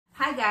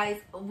Hi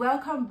guys,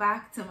 welcome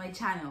back to my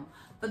channel.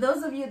 For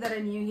those of you that are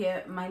new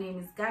here, my name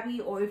is Gabby,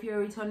 or if you're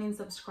a returning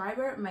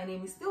subscriber, my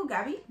name is still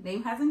Gabby.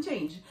 Name hasn't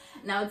changed.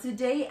 Now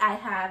today I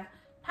have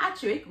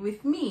Patrick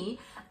with me,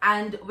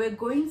 and we're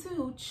going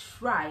to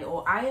try,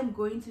 or I am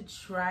going to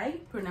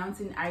try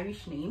pronouncing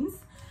Irish names,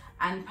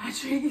 and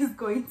Patrick is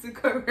going to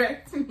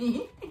correct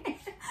me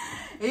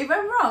if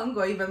I'm wrong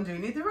or if I'm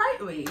doing it the right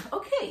way.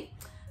 Okay,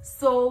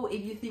 so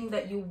if you think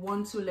that you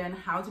want to learn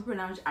how to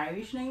pronounce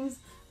Irish names,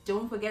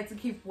 don't forget to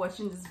keep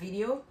watching this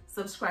video,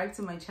 subscribe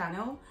to my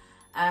channel,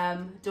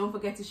 don't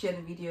forget to share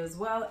the video as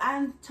well,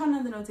 and turn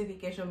on the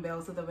notification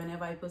bell so that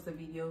whenever I post a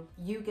video,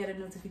 you get a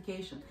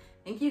notification.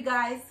 Thank you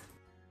guys.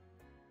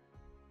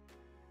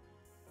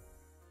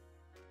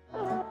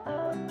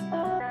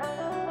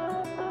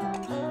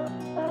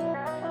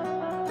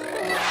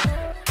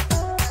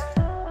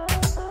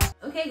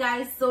 Okay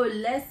guys, so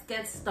let's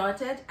get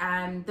started.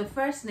 The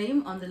first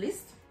name on the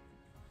list.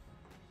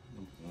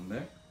 One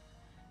there.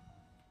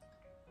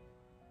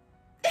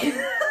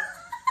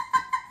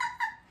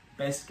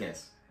 Best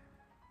guess.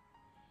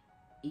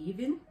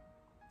 Even?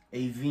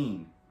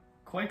 Aveen.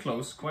 Quite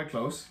close, quite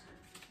close.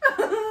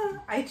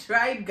 I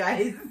tried,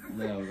 guys.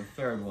 No, the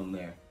third one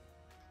there.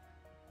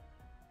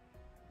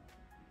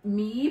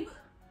 Meeb?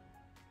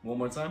 One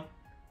more time.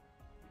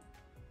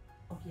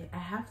 Okay, I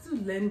have to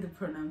learn the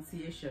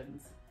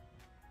pronunciations.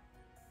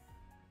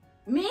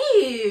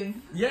 Meeb!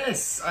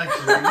 Yes,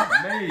 actually,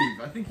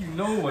 Maeve. I think you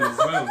know one as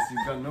well, so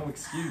you've got no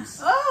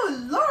excuse.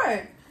 Oh,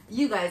 Lord!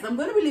 You guys, I'm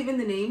going to be leaving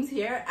the names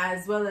here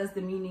as well as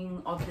the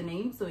meaning of the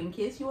name. So in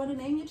case you want to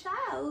name your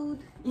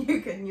child, you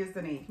can use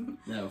the name.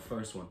 Now,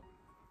 first one.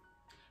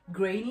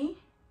 Grainy?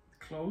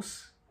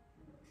 Close.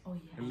 Oh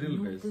yeah, A little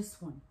bit. This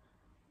one.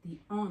 The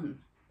on.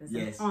 There's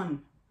yes. an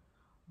on.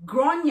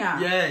 Gronya.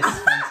 Yes,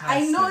 fantastic.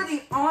 I know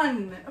the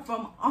on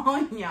from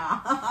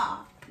Anya.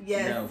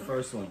 Yes. Now,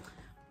 first one.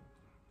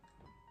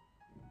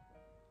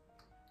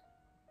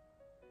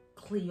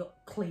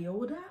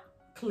 Cleoda?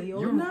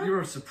 Cleona?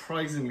 You're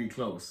surprisingly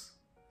close.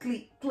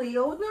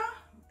 Cleona?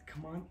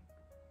 Come on.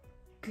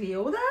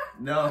 Cleoda?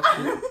 No,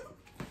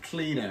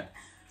 cleaner.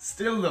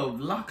 Still though, a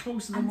lot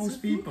closer than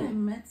most people. I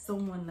met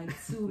someone like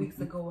 2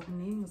 weeks ago. Her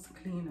name was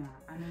Cleaner,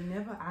 and I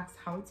never asked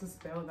how to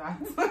spell that.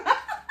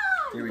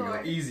 Here we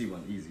go. Easy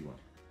one, easy one.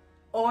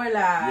 Orla.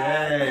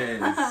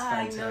 Yes,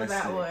 I fantastic. know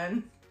that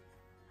one.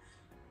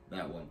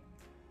 That one.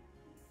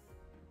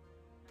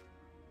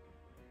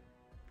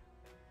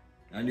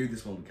 I knew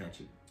this one would catch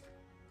you.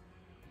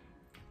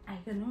 I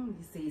can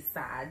only say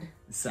sad.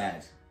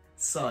 Sad.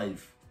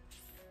 Sive.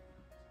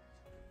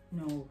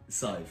 No.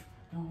 Sive.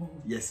 No.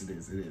 Yes, it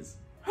is. It is.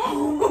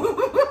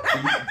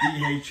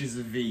 BH is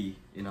a V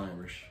in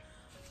Irish.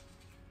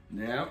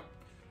 Now,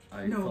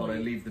 I thought I'd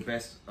leave the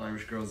best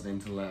Irish girl's name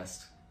to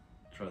last.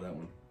 Try that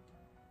one.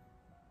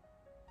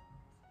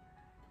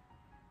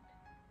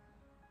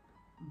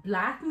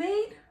 Black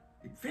maid?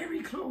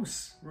 Very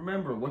close.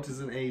 Remember, what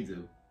does an A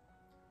do?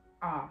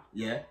 Ah.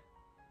 Yeah?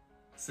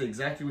 Say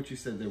exactly what you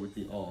said there with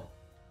the aw.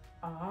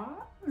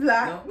 Ah?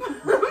 Black. No.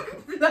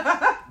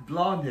 Black.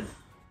 Blonded.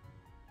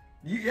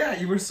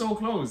 You were so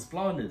close.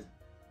 Blonded.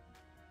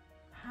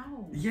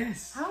 How?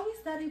 Yes. How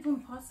is that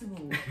even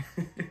possible?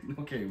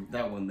 Okay,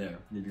 that one there.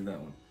 You do that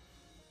one.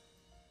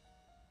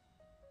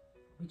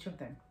 Which of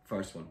them?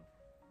 First one.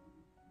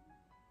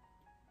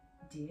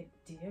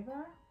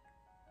 Deva?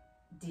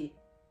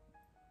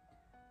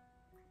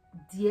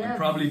 I'm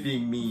probably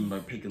being mean by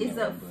picking it's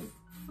that one,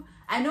 but...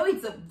 I know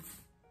it's a...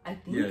 I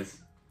think. Yes.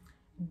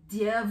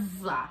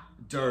 Dervla.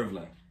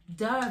 Dervla.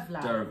 Dervla.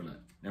 Dervla.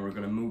 Now we're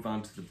going to move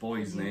on to the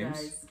boys'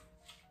 names.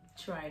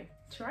 Guys,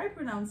 try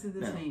pronouncing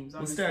these names.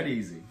 We'll start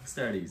easy.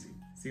 Start easy.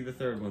 See the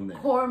third one there.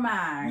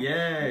 Cormac.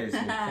 Yes,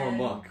 or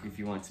Cormac if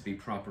you want to be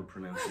proper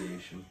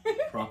pronunciation.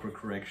 Proper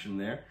correction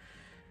there.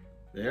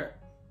 There.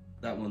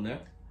 That one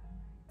there.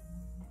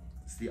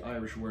 It's the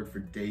Irish word for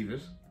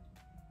David.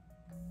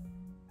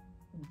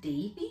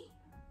 Davy?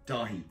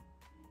 Dahi.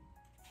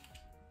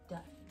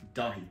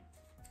 Dahi.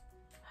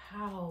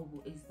 How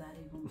is that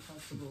even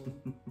possible?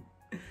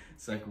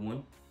 Second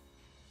one.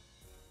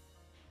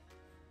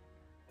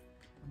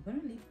 I'm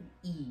gonna leave the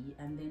E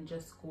and then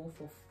just go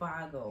for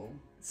Fargo.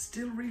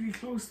 Still really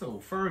close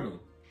though. Fergal.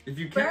 If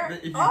you If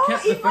kept the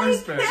I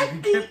first part, if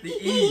you kept the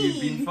E,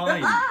 you'd been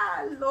fine.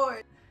 Ah,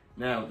 Lord.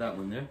 Now that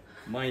one there.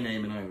 My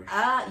name in Irish.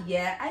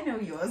 Yeah, I know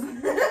yours.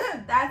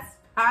 That's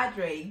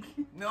Padraig.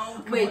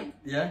 No, wait. on.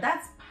 Yeah.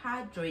 That's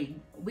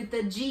Padraig with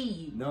the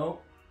G.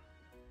 No.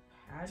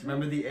 Padraig? Do you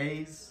remember the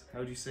A's?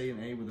 How do you say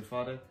an A with a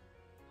father?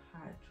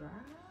 Padraig.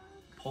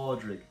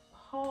 Padraig.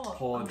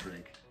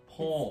 Padraig.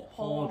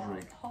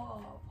 Padraig.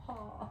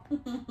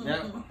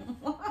 Yeah.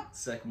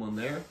 Second one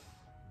there.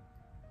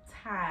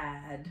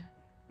 Tad.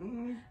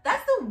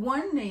 That's the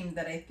one name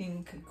that I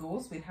think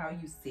goes with how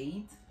you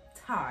say it.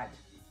 Tad.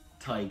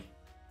 Tig.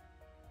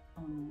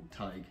 Oh no.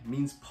 Tig.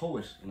 Means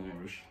poet in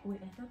Irish. Wait,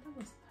 I thought that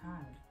was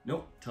Tad.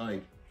 Nope,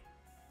 Tig.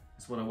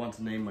 That's what I want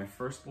to name my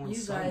firstborn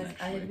son, guys,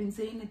 actually. I have been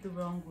saying it the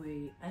wrong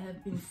way. I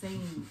have been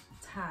saying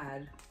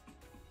Tad.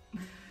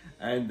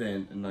 And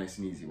then a nice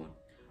and easy one.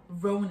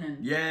 Ronan.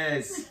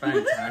 Yes,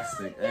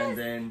 fantastic. Yes. And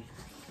then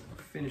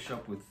finish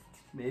up with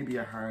maybe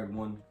a hard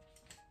one.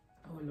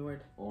 Oh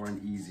Lord. Or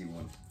an easy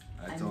one.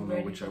 I don't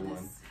know which I want.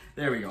 This.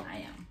 There we go. I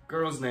am.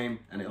 Girl's name,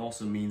 and it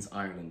also means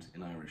Ireland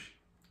in Irish.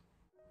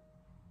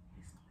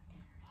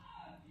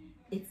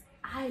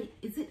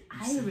 Is it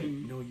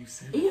Iron? No, you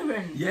said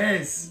Aaron.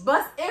 Yes.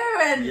 Bus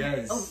Aaron.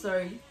 Yes. Oh,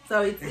 sorry.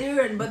 So it's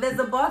Aaron, but there's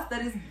a bus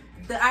that is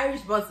the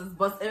Irish bus is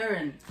Bus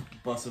Aaron.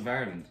 Bus of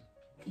Ireland.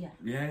 Yeah.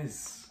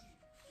 Yes.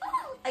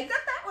 Oh, I got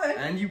that one.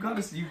 And you got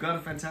a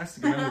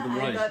fantastic amount of them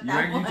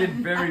right. You did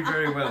very,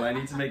 very well. I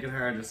need to make it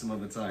harder some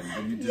other time,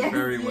 but you did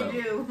very well.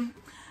 You do.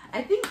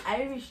 I think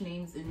Irish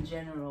names in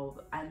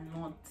general are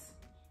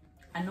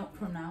not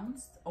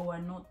pronounced or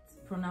are not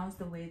pronounced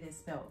the way they're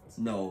spelled.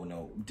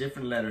 No.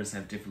 Different letters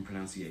have different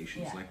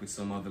pronunciations, like with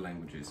some other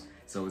languages.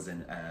 So as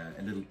in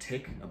a little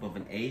tick above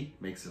an A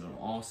makes it an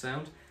A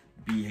sound.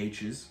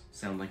 BHs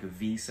sound like a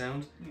V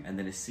sound, and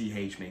then a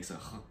CH makes a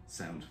H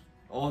sound.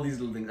 All these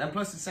little things, and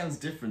plus it sounds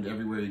different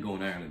everywhere you go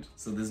in Ireland.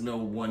 So there's no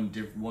one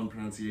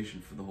pronunciation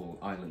for the whole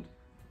island.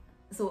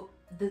 So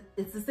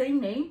it's the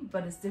same name,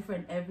 but it's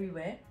different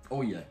everywhere.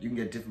 Oh yeah, you can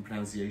get different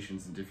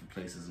pronunciations in different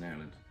places in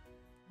Ireland.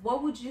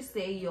 What would you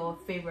say your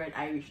favorite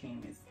Irish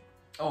name is?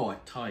 Oh,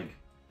 Tig.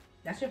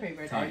 That's your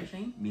favorite Tig Irish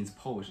name? Means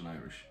poet in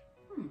Irish.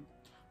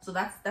 So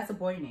that's a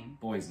boy name.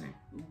 Boy's name.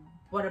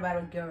 What about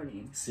a girl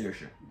name?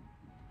 Saoirse.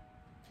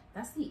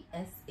 That's the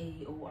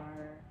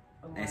S-A-O-R.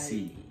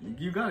 S-E.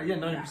 You got it, yeah,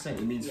 90%.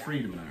 It means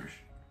freedom in Irish.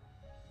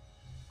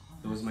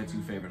 Those are my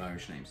two favorite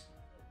Irish names.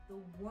 The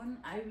one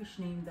Irish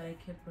name that I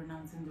kept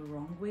pronouncing the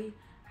wrong way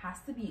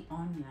has to be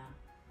Anya.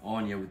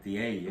 Anya with the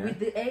A, yeah? With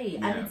the A,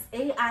 and it's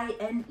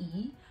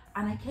A-I-N-E,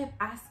 and I kept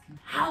asking,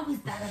 how is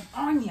that an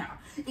Anya?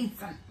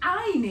 It's an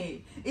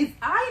Ine. It's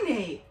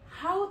Ine.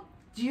 How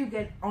do you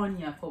get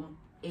Anya from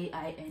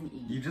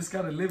A-I-N-E? You just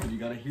gotta live it. You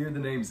gotta hear the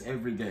names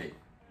every day.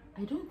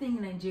 I don't think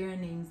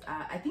Nigerian names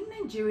are. I think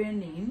Nigerian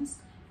names,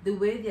 the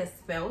way they're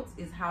spelled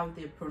is how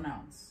they're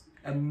pronounced.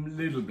 A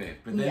little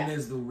bit, but then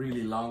there's the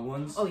really long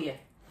ones. Oh yeah.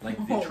 Like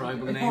the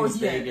tribal names,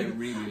 they get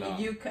really long.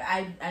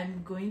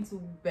 I'm going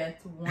to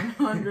bet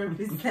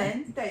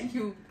 100% that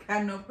you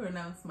cannot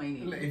pronounce my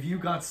name. If you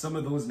got some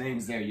of those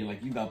names there,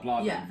 you got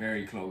Blogger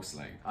very close.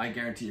 Like I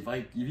guarantee,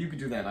 if you could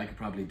do that, I could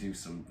probably do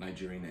some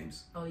Nigerian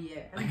names. Oh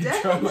yeah, I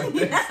could try my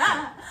best.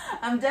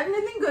 I'm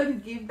definitely going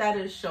to give that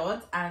a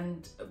shot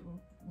and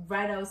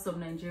write out some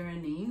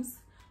Nigerian names.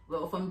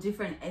 Well, from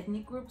different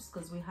ethnic groups,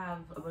 because we have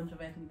a bunch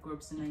of ethnic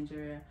groups in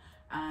Nigeria,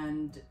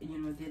 and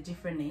they're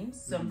different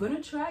names. So I'm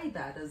gonna try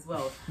that as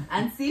well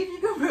and see if you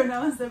can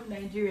pronounce some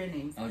Nigerian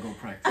names. I'll go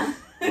practice.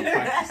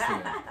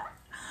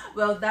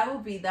 Well, that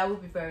would be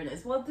very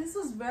nice. Well, this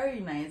was very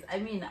nice. I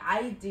mean,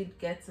 I did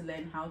get to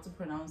learn how to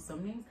pronounce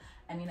some names.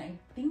 I mean, I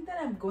think that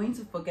I'm going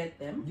to forget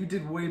them. You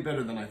did way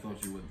better than I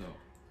thought you would, though.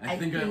 I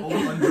think I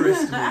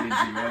underestimated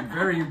you. I'm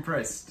very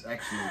impressed,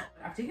 actually.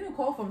 I've taken a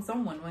call from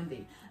someone one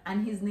day,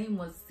 and his name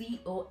was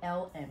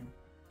C-O-L-M.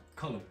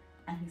 Colum.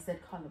 And he said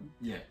Colum.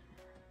 Yeah.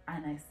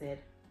 And I said,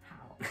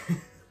 how?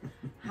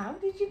 How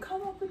did you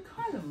come up with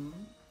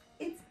Colum?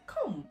 It's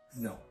Com.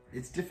 No,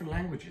 it's different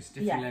languages,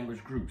 different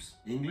language groups.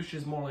 English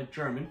is more like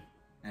German,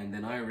 and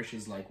then Irish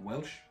is like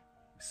Welsh,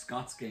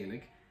 Scots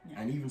Gaelic,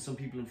 and even some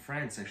people in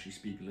France actually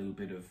speak a little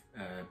bit of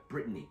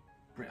Brittany.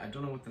 I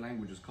don't know what the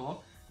language is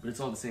called, but it's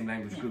all the same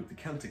language group, the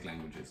Celtic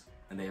languages.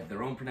 And they have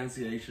their own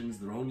pronunciations,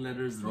 their own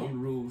letters, their own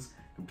rules,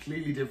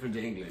 completely different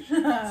to English.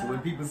 So when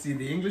people see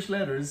the English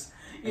letters,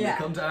 and they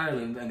come to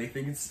Ireland and they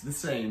think it's the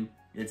same,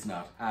 it's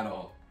not at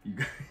all.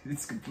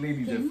 It's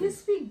completely different. Can you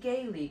speak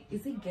Gaelic?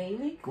 Is it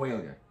Gaelic?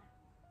 Gaeilge.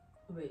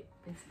 Wait,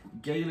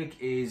 Gaelic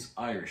is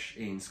Irish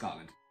in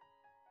Scotland.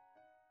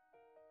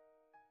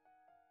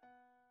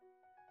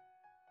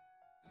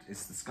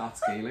 It's the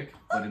Scots Gaelic,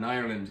 but in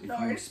Ireland, if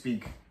you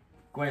speak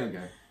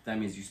Gaeilge, that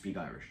means you speak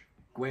Irish.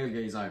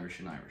 Gaeilge is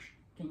Irish in Irish.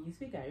 Can you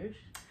speak Irish?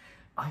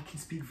 I can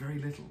speak very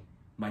little.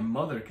 My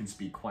mother can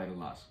speak quite a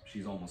lot.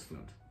 She's almost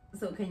fluent.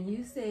 So can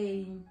you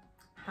say,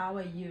 how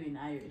are you in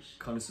Irish?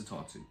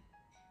 Connisatatu.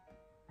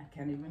 I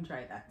can't even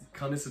try that.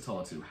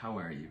 Connisatatu, how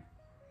are you?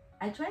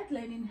 I tried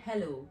learning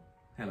hello.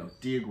 Hello,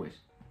 diagwit.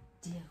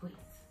 Diagwit.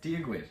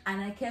 Diagwit.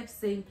 And I kept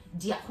saying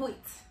diagwit.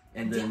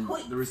 And then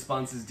the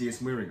response is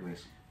diasmirigwit.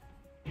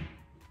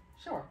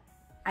 Sure.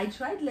 I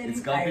tried learning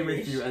It's got to be Irish.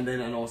 with you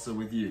and also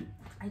with you.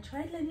 I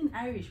tried learning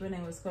Irish when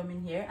I was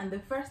coming here, and the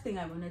first thing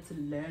I wanted to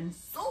learn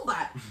so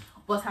bad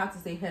was how to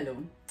say hello.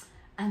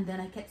 And then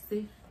I kept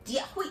saying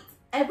diagwit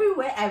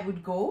everywhere I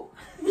would go.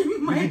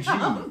 In my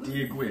house.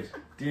 Diagwit.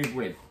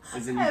 Diagwit.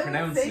 As in you I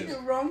pronounce would say it.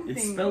 the wrong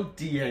It's thing. spelled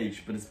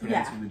DH, but it's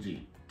pronounced with a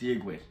G.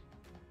 Diagwit.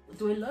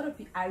 Do a lot of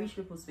Irish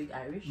people speak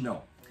Irish?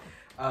 No.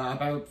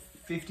 About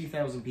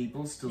 50,000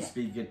 people still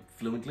speak it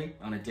fluently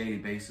on a daily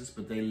basis,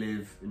 but they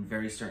live in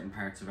very certain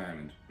parts of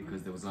Ireland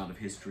because there was a lot of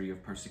history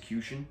of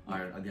persecution.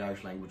 The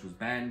Irish language was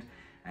banned,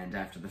 and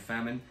after the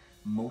famine,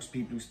 most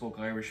people who spoke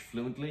Irish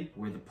fluently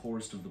were the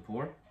poorest of the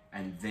poor,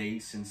 and they,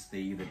 since they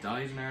either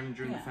died in Ireland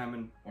during the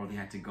famine or they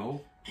had to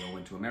go, they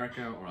went to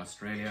America or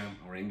Australia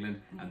or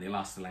England, and they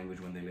lost the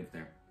language when they lived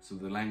there. So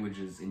the language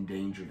is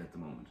endangered at the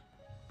moment.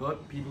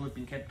 But people have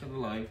been kept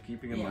alive,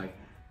 keeping it alive.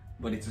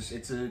 But it's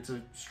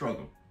a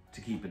struggle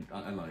to keep it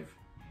alive.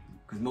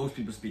 Because most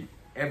people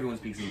everyone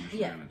speaks English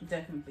in Ireland.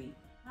 Definitely.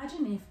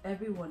 Imagine if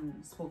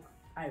everyone spoke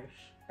Irish.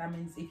 That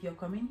means if you're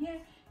coming here,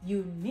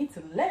 you need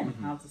to learn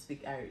how to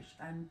speak Irish.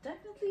 And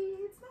definitely,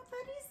 it's not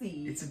that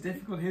easy. It's a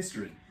difficult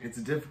history. It's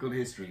a difficult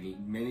history.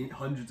 Many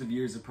hundreds of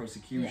years of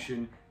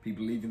persecution,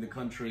 people leaving the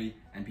country,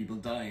 and people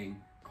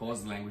dying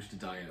caused the language to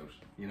die out.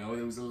 You know,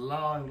 there was a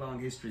long, long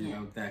history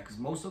about that. Because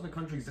most other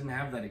countries didn't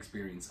have that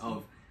experience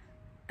of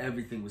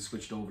everything was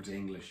switched over to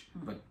English,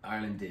 but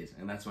Ireland did,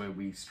 and that's why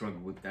we struggle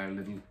with our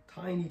little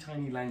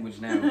tiny language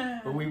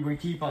now. But we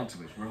keep on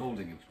to it. We're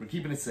holding it. We're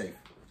keeping it safe.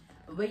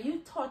 Were you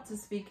taught to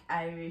speak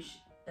Irish?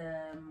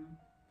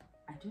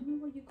 I don't know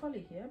what you call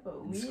it here,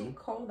 but we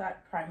call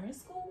that primary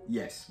school.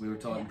 Yes, we were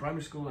taught in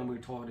primary school, and we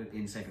were taught it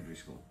in secondary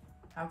school.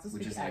 How to speak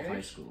which is Irish? like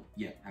high school.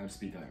 Yeah, how to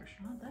speak Irish.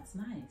 Oh, that's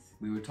nice.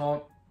 We were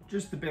taught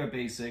just the bare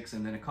basics,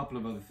 and then a couple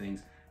of other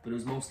things. But it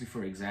was mostly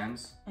for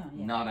exams,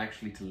 not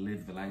actually to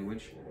live the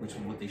language, which is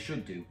what they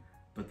should do,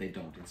 but they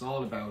don't. It's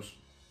all about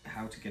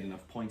how to get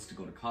enough points to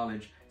go to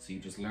college, so you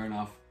just learn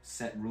off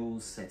set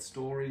rules, set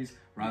stories,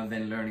 rather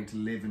than learning to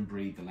live and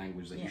breathe the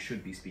language that you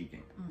should be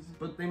speaking.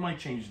 But they might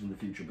change it in the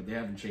future, but they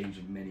haven't changed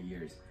in many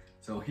years.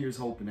 So here's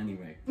hoping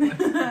anyway.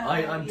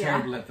 I'm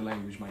terrible at the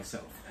language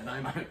myself, and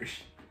I'm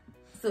Irish.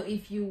 So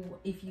if you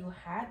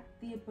had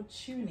the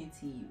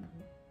opportunity,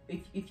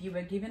 if you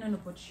were given an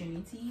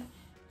opportunity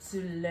to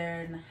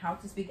learn how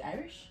to speak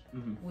Irish,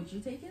 would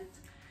you take it?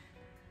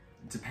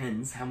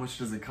 Depends. How much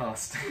does it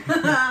cost?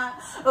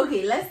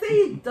 Okay, let's say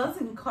it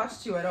doesn't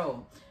cost you at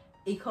all.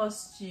 It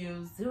costs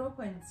you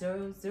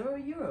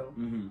 0.00 euro.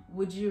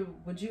 Would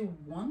you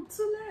want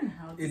to learn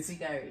how to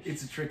speak Irish?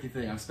 It's a tricky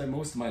thing. I've spent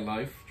most of my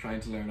life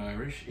trying to learn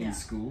Irish in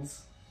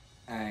schools,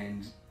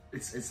 and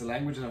it's a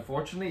language that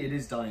unfortunately it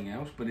is dying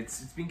out, but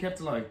it's been kept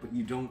alive, but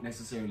you don't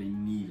necessarily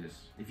need it.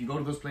 If you go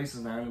to those places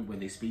in Ireland where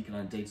they speak it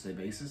on a day-to-day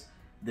basis,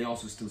 they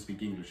also still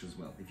speak English as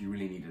well, if you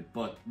really need it.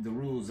 But the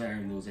rules are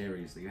in those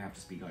areas that you have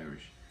to speak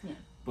Irish. Yeah.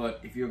 But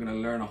if you're going to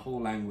learn a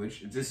whole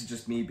language, this is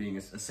just me being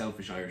a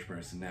selfish Irish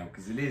person now,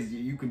 because it is,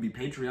 you can be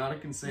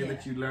patriotic and say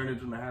that you learn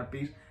it in a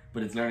heartbeat,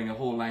 but it's learning a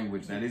whole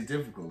language that is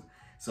difficult.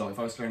 So if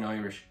I was to learn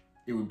Irish,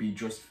 it would be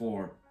just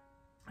for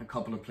a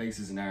couple of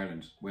places in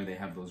Ireland where they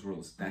have those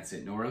rules. That's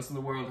it. Nowhere else in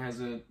the world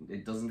has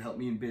it doesn't help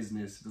me in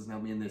business, it doesn't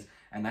help me in this.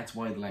 And that's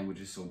why the language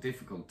is so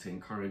difficult to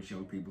encourage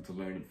young people to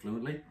learn it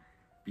fluently.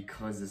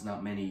 Because there's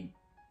not many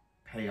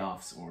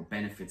payoffs or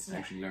benefits to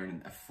actually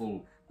learning a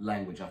full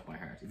language off by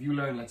heart. If you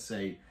learn, let's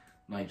say,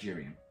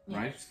 Nigerian,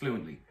 right,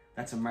 fluently,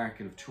 that's a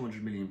market of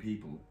 200 million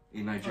people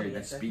in Nigeria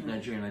that speak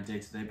Nigerian on a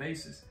day-to-day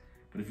basis.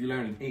 But if you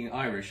learn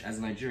Irish as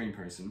a Nigerian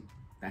person,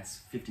 that's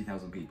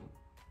 50,000 people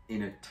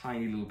in a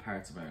tiny little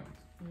parts of Ireland.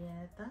 Yeah,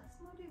 that's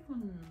not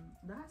even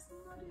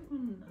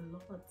a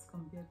lot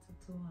compared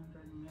to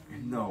 200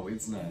 million. No,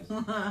 it's not.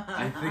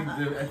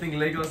 I think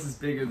Lagos is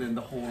bigger than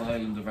the whole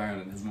island of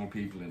Ireland. Has more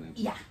people in it.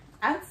 Yeah,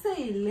 I'd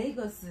say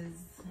Lagos is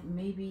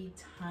maybe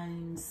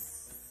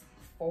times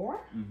 4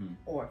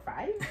 or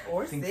 5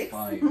 or 6.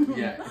 5.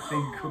 Yeah, I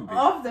think it could be.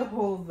 Of the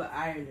whole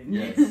Ireland.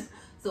 Yes.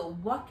 So,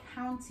 what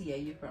county are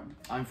you from?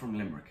 I'm from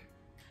Limerick.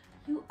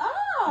 You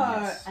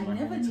are! Yes, I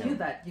never knew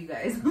that, you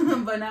guys.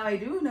 But now I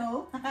do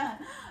know.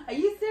 Are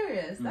you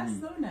serious? That's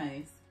so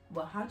nice.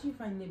 Well, how do you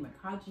find Limerick?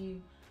 How do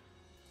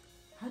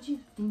you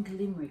think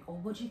Limerick, or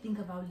what do you think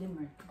about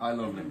Limerick? I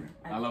love Limerick.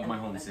 I love my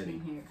home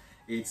city.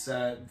 It's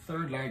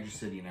third largest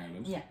city in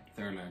Ireland. Yeah.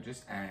 Third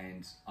largest,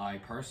 and I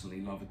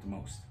personally love it the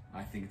most.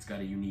 I think it's got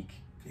a unique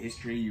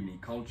history,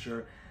 unique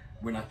culture.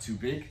 We're not too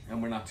big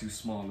and we're not too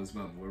small as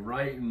well. We're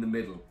right in the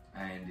middle,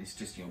 and it's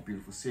just, you know,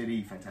 beautiful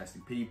city,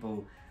 fantastic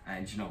people,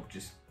 and, you know,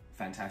 just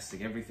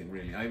fantastic everything,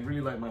 really. I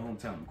really like my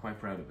hometown. I'm quite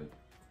proud of it.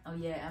 Oh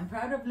yeah, I'm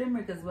proud of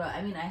Limerick as well.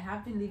 I mean, I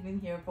have been living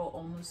here for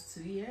almost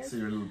 2 years. So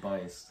you're a little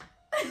biased.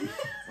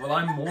 Well,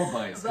 I'm more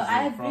biased. But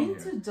I've been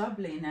to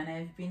Dublin and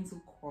I've been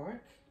to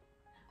Cork.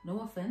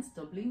 No offense,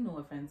 Dublin, no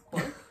offense,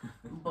 Cork.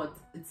 But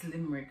it's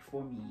Limerick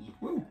for me.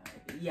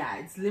 Yeah,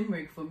 it's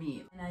Limerick for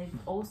me. And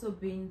I've also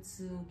been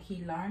to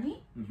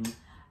Killarney,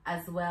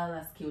 as well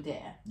as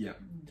Kildare. Yeah.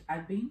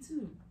 I've been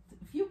to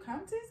a few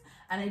counties,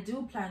 and I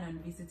do plan on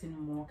visiting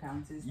more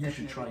counties. You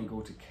should try and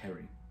go to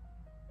Kerry.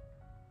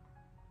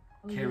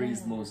 Kerry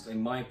is the most, in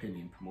my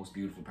opinion, most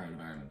beautiful part of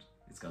Ireland.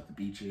 It's got the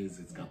beaches,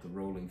 it's got the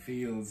rolling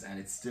fields, and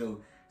it's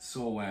still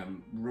so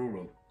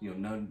rural. You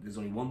know, there's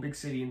only one big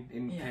city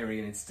in Kerry,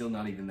 and it's still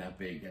not even that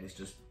big, and it's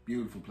just a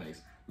beautiful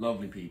place,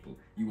 lovely people.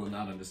 You will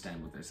not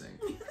understand what they're saying.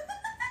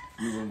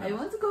 You will not. I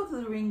want to go to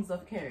the Rings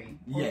of Kerry.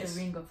 Yes.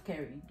 The Ring of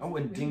Kerry. Oh,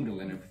 and Dingle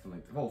and everything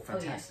like that. Oh,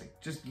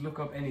 fantastic. Just look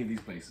up any of these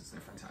places.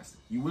 They're fantastic.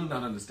 You will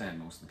not understand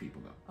most of the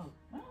people, though. Oh,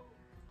 well.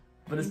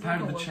 But it's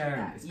part of the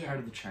charm. It's part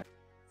of the charm.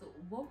 So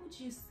what would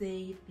you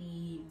say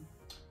the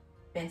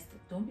best,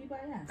 don't be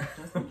biased,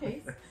 just in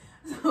case.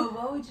 So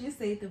what would you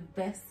say the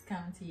best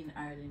county in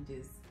Ireland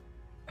is?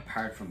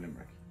 Apart from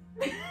Limerick.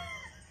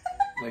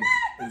 Like,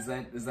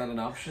 is that an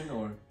option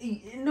or?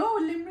 No,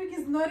 Limerick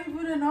is not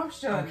even an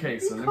option. Okay,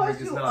 so because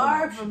Limerick is you not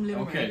are an option. from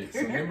Limerick. Okay,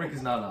 so Limerick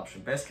is not an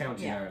option. Best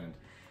county in Yeah. Ireland.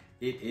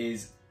 It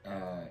is.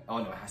 Oh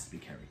no, it has to be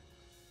Kerry.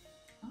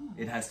 Oh.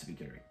 It has to be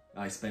Kerry.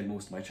 I spent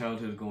most of my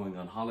childhood going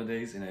on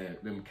holidays in a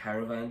little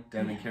caravan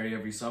down in Kerry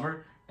every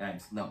summer,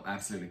 and no,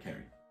 absolutely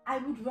Kerry. I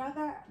would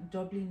rather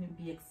Dublin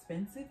be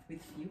expensive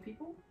with few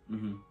people,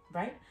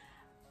 right?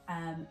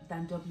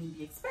 Than Dublin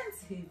be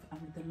expensive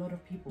and with a lot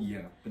of people.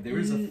 Yeah, but there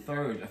is a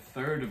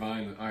third of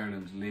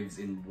Ireland lives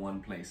in one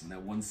place, in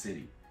that one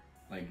city.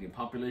 Like, the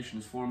population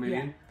is 4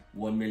 million,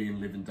 1 million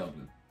live in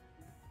Dublin.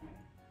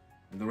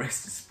 And the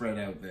rest is spread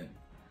out then.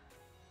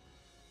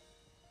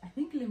 I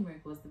think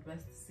Limerick was the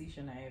best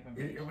decision I ever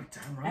made.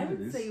 Damn right I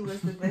would say it was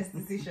the best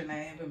decision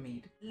I ever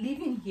made.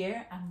 Living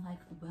here, I'm like,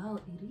 well,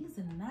 it is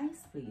a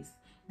nice place.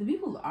 The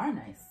people are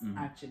nice,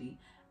 actually.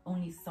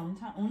 Only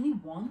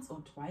once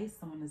or twice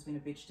someone has been a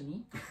bitch to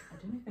me. I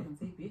don't know if I can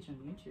say bitch on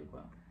YouTube,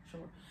 but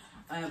sure.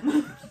 I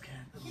think you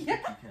can. Yeah,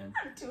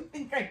 I do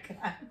think I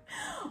can.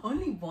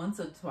 Only once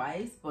or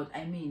twice, but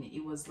I mean,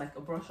 it was like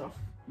a brush off.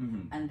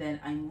 And then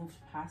I moved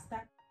past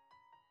that.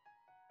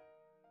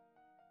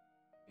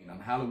 On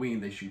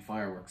Halloween, they shoot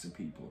fireworks at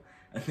people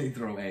and they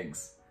throw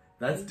eggs.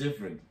 That's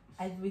different.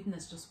 I've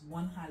witnessed just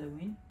one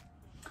Halloween,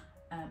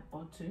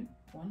 or two.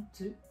 One,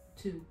 two,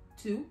 two,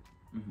 two,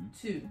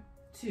 two,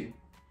 two.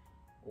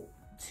 Oh,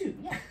 two,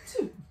 yeah,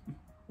 two.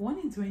 One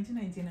in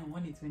 2019 and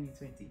one in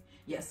 2020.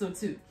 Yeah, so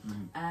two.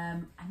 I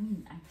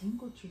mean, I didn't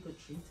go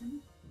trick-or-treating,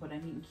 but I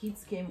mean,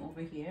 kids came over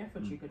here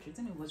for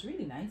trick-or-treating. It was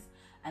really nice.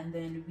 And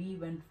then we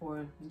went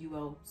for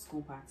UL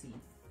school party,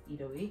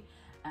 either way.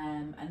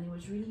 And it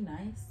was really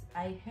nice.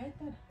 I heard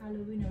that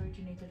Halloween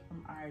originated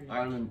from Ireland.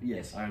 Ireland,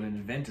 yes, Ireland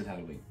invented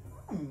Halloween.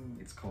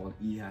 It's called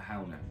Iha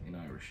Hauna in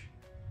Irish.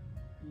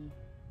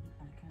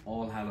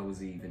 All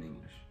Hallows Eve in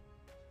English.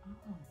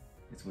 Oh.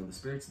 It's when the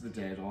spirits of the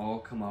dead all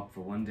come up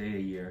for one day a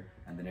year,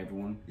 and then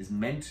everyone is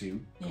meant to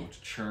go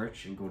to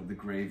church and go to the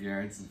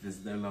graveyards and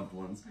visit their loved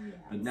ones. Yeah,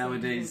 but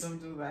nowadays,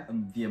 don't do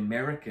that. The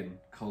American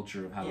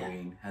culture of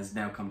Halloween has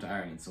now come to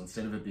Ireland. So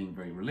instead of it being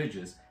very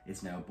religious,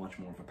 it's now much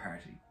more of a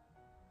party.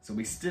 So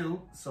we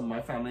still,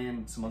 my family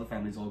and some other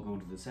families all go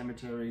to the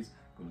cemeteries,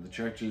 go to the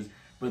churches,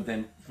 but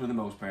then for the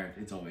most part,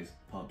 it's always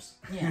pubs.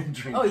 Yeah.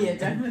 Drinking. Oh yeah,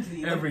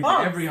 definitely.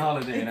 Every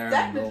holiday in Ireland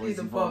definitely always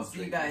the involves pubs,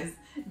 you drinking. guys.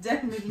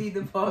 Definitely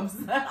the pubs.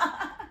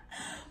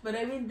 But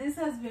I mean, this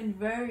has been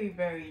very,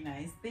 very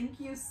nice. Thank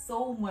you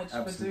so much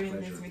for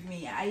doing this with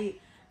me. I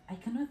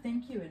cannot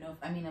thank you enough.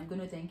 I mean, I'm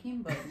gonna thank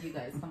him, but you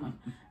guys, come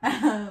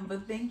on.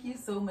 But thank you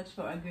so much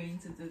for agreeing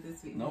to do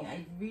this with me.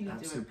 I really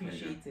do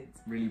appreciate it.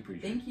 Really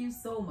appreciate it. Thank you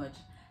so much.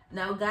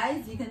 Now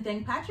guys, you can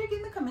thank Patrick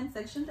in the comment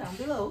section down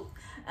below,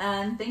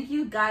 and thank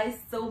you guys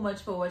so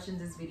much for watching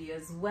this video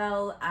as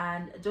well.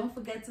 And don't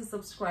forget to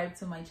subscribe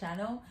to my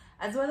channel,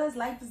 as well as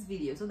like this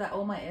video, so that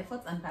all my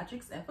efforts and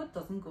Patrick's effort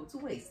doesn't go to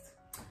waste.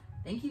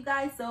 Thank you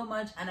guys so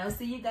much, and I'll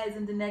see you guys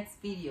in the next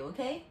video.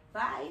 Okay,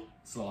 bye.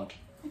 Slot.